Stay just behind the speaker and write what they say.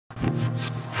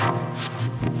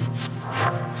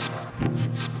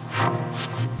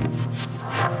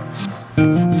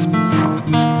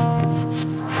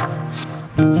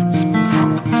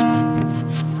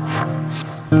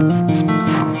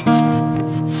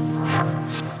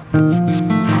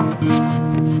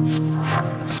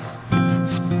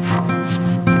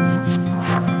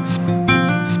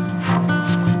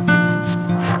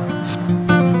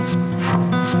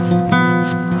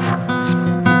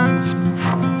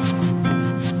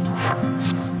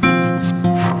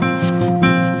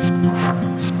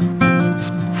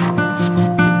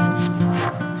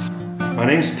My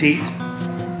name's Pete.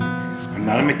 I'm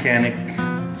not a mechanic.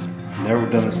 I've never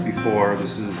done this before.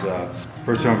 This is the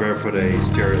first time I've ever put a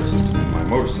stereo system in my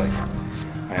motorcycle.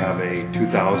 I have a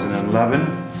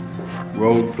 2011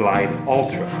 Road Glide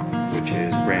Ultra, which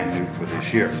is brand new for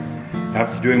this year.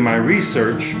 After doing my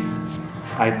research,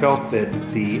 I felt that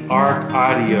the ARC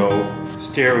audio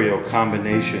stereo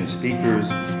combination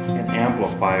speakers and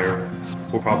amplifier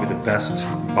were probably the best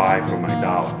buy for my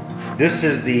dollar. This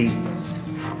is the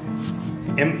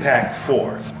Impact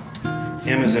 4.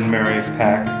 M as in Mary,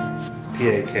 Pack,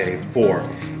 P-A-K 4.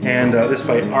 And this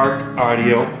by ARC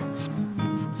Audio.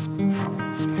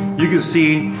 You can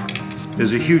see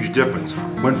there's a huge difference.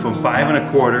 Went from 5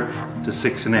 1/4 to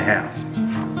 6 1/2.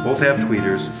 Both have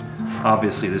tweeters.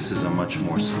 Obviously this is a much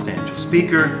more substantial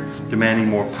speaker, demanding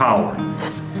more power.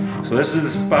 So this is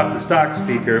the stock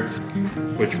speaker,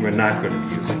 which we're not going to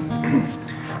be using.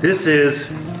 This is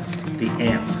the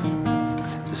amp.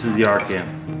 This is the ARC amp.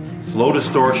 Low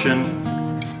distortion,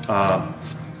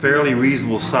 fairly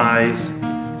reasonable size,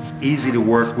 easy to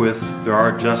work with. There are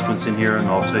adjustments in here and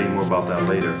I'll tell you more about that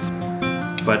later.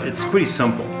 But it's pretty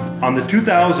simple. On the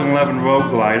 2011 Road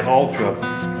Glide Ultra,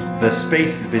 the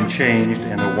space has been changed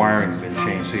and the wiring's been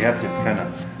changed. So you have to kind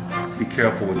of be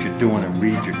careful what you're doing and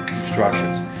read your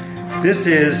instructions. This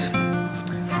is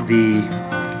the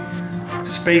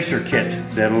spacer kit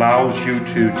that allows you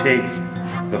to take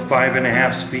the 5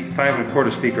 1/4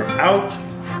 speaker out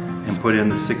and put in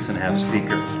the 6 1/2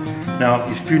 speaker. Now,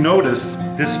 if you notice,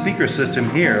 this speaker system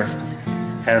here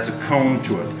has a cone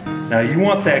to it. Now, you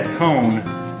want that cone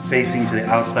facing to the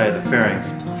outside of the fairing,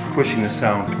 pushing the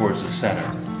sound towards the center.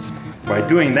 By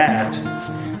doing that,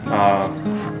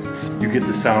 you get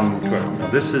the sound moved toward it. Now,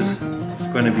 this is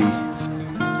going to be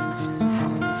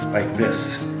like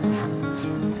this.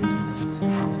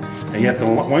 Now, you have to,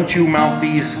 once you mount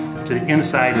these to the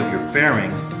inside of your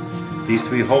fairing, these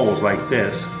 3 holes like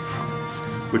this,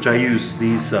 which I use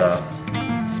these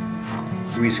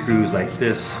 3 screws like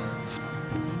this.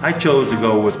 I chose to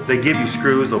go with, they give you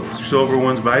screws, the silver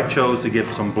ones, but I chose to get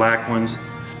some black ones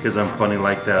because I'm funny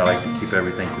like that. I like to keep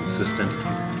everything consistent.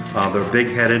 They're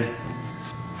big-headed,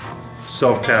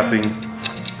 self-tapping,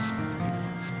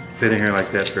 fit in here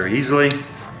like that very easily.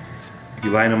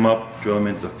 You line them up, drill them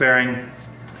into the fairing,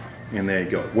 and there you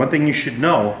go. One thing you should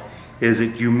know is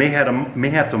that you may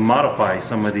have to modify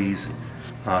some of these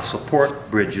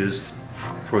support bridges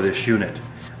for this unit.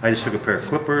 I just took a pair of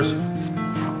clippers,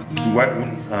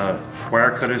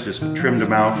 wire cutters, just trimmed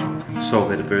them out so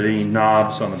that if there are any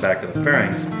knobs on the back of the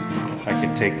fairing, I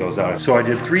can take those out. So I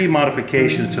did 3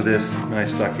 modifications to this and I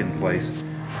stuck it in place.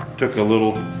 Took a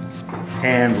little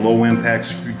hand low impact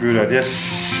screw like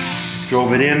this,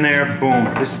 drove it in there, boom,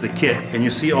 this is the kit. And you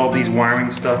see all these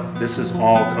wiring stuff? This is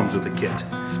all comes with the kit.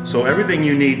 So everything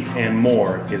you need and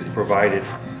more is provided.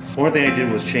 Only thing I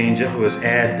did was change it, was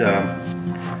add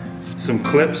some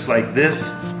clips like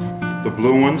this, the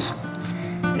blue ones,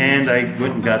 and I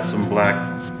went and got some black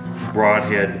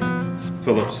broadhead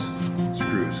Phillips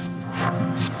screws.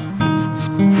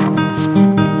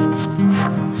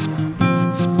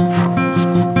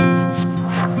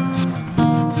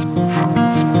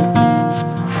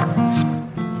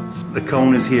 The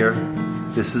cone is here.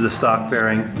 This is a stock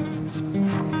fairing.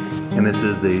 And this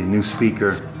is the new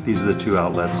speaker. These are the 2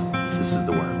 outlets. This is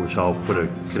the wire, which I'll put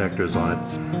connectors on it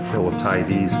that will tie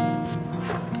these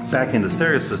back into the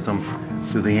stereo system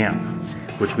through the amp,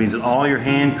 which means that all your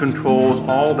hand controls,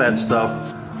 all that stuff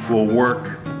will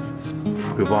work.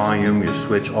 Your volume, your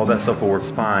switch, all that stuff will work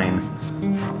fine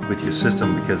with your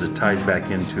system because it ties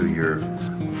back into your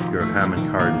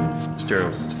Hammond Kardon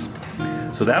stereo system.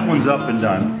 So that one's up and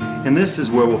done. And this is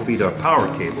where we'll feed our power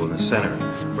cable in the center,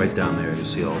 right down there. You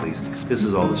see all these. This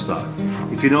is all the stock.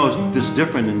 If you notice, this is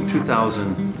different in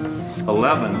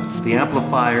 2011. The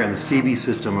amplifier and the CV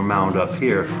system are mounted up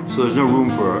here, so there's no room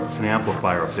for an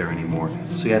amplifier up there anymore.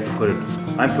 So you have to put it,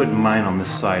 I'm putting mine on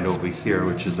this side over here,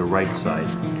 which is the right side.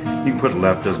 You can put it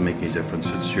left, doesn't make any difference.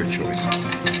 It's your choice.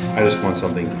 I just want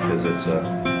something because it's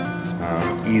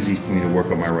easy for me to work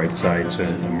on my right side, so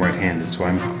I'm right-handed, so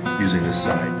I'm using this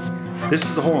side. This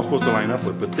is the hole I'm supposed to line up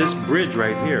with, but this bridge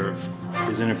right here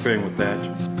is interfering with that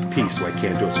piece, so I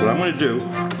can't do it. So what I'm going to do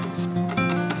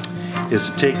is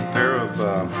to take a pair of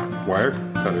wire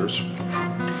cutters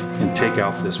and take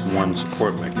out this one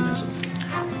support mechanism.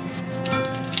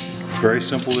 Very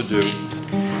simple to do.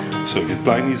 So if you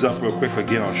line these up real quick,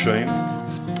 again, I'll show you.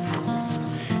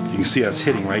 You can see it's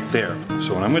hitting right there.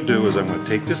 So what I'm going to do is I'm going to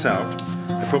take this out.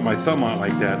 I put my thumb on it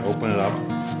like that, open it up,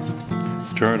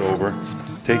 turn it over,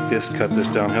 take this, cut this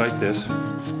down here like this.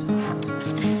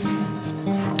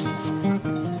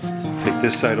 Take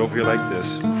this side over here like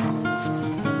this.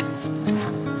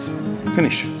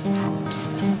 Finish.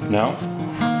 Now,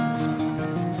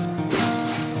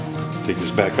 take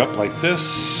this back up like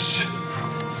this.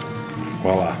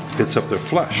 Voila, fits up there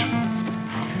flush.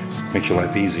 Makes your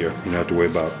life easier. You don't have to worry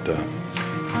about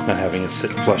not having it sit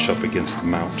flush up against the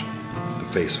mount, the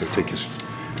face. So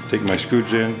take my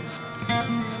screws in.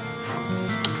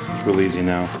 It's real easy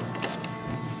now.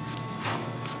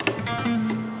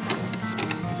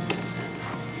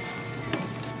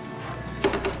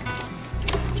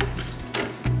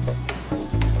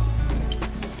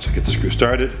 So get the screw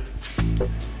started.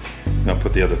 Now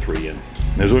put the other 3 in.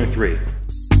 There's only 3.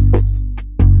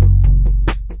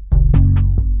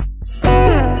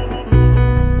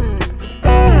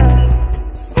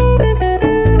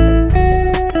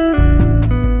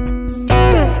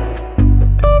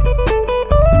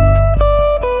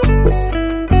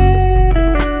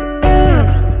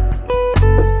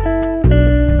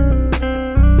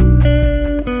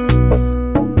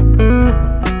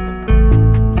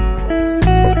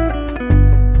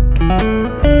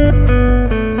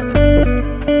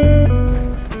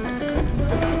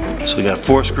 So we got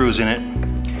 4 screws in it.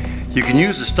 You can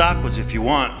use the stock ones if you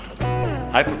want.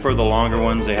 I prefer the longer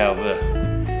ones. They have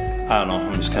I don't know,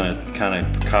 I'm just kind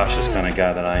of precautious kind of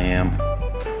guy that I am.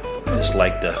 I just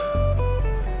like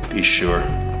to be sure.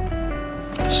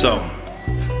 So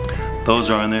those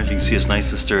are in there. You can see it's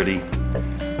nice and sturdy.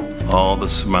 All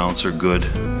the mounts are good,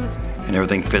 and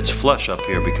everything fits flush up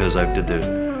here because I did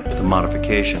the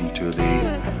modification to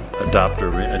the adapter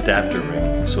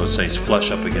ring, so it stays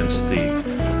flush up against the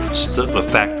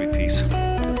factory piece.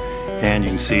 And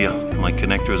you can see my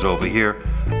connectors over here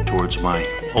towards my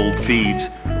old feeds,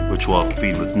 which will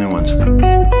feed with new ones.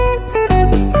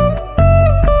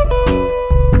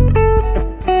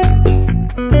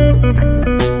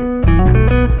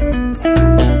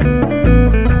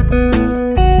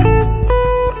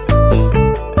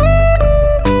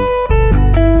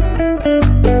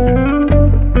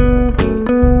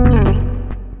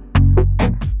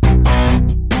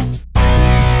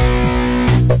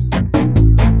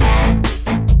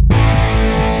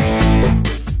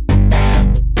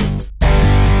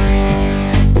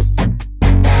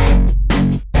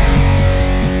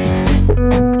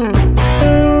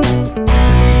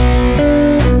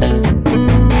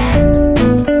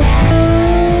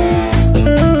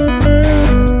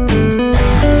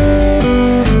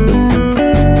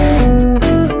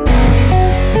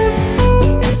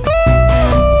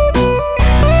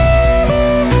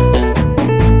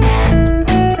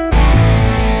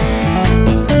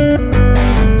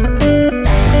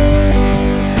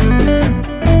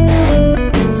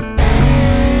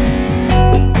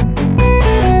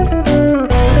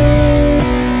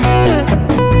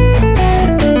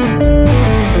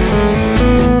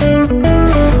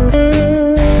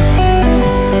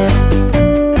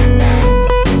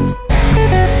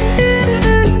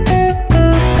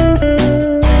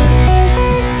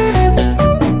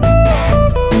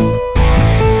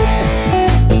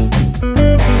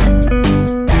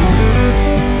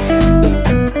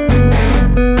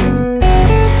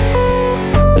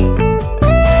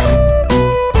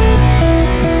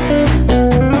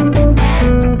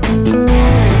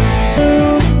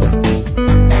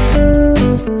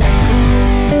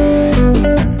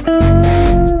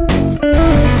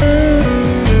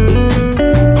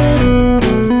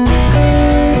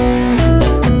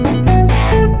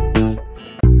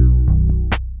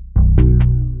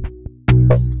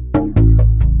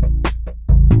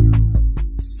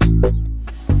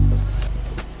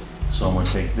 So I'm going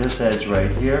to take this edge right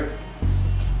here,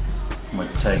 I'm going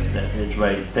to take that edge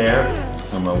right there,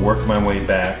 I'm going to work my way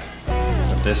back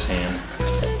with this hand,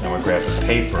 and I'm going to grab the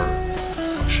paper,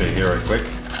 I'll show you here right quick,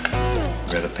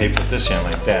 grab the paper with this hand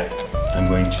like that, I'm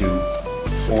going to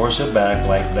force it back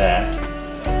like that.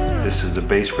 This is the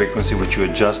bass frequency which you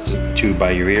adjust to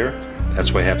by your ear,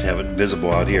 that's why I have to have it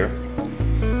visible out here.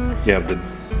 You have the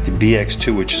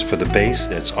BX2, which is for the bass,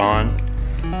 that's on.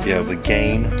 You have the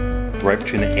gain right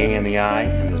between the A and the I,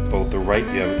 and the both the right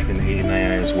diameter between the 80 and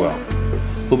 99 as well.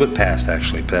 A little bit past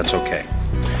actually, but that's okay.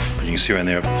 But you can see right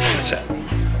there where it's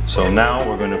at. So now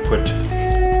we're going to put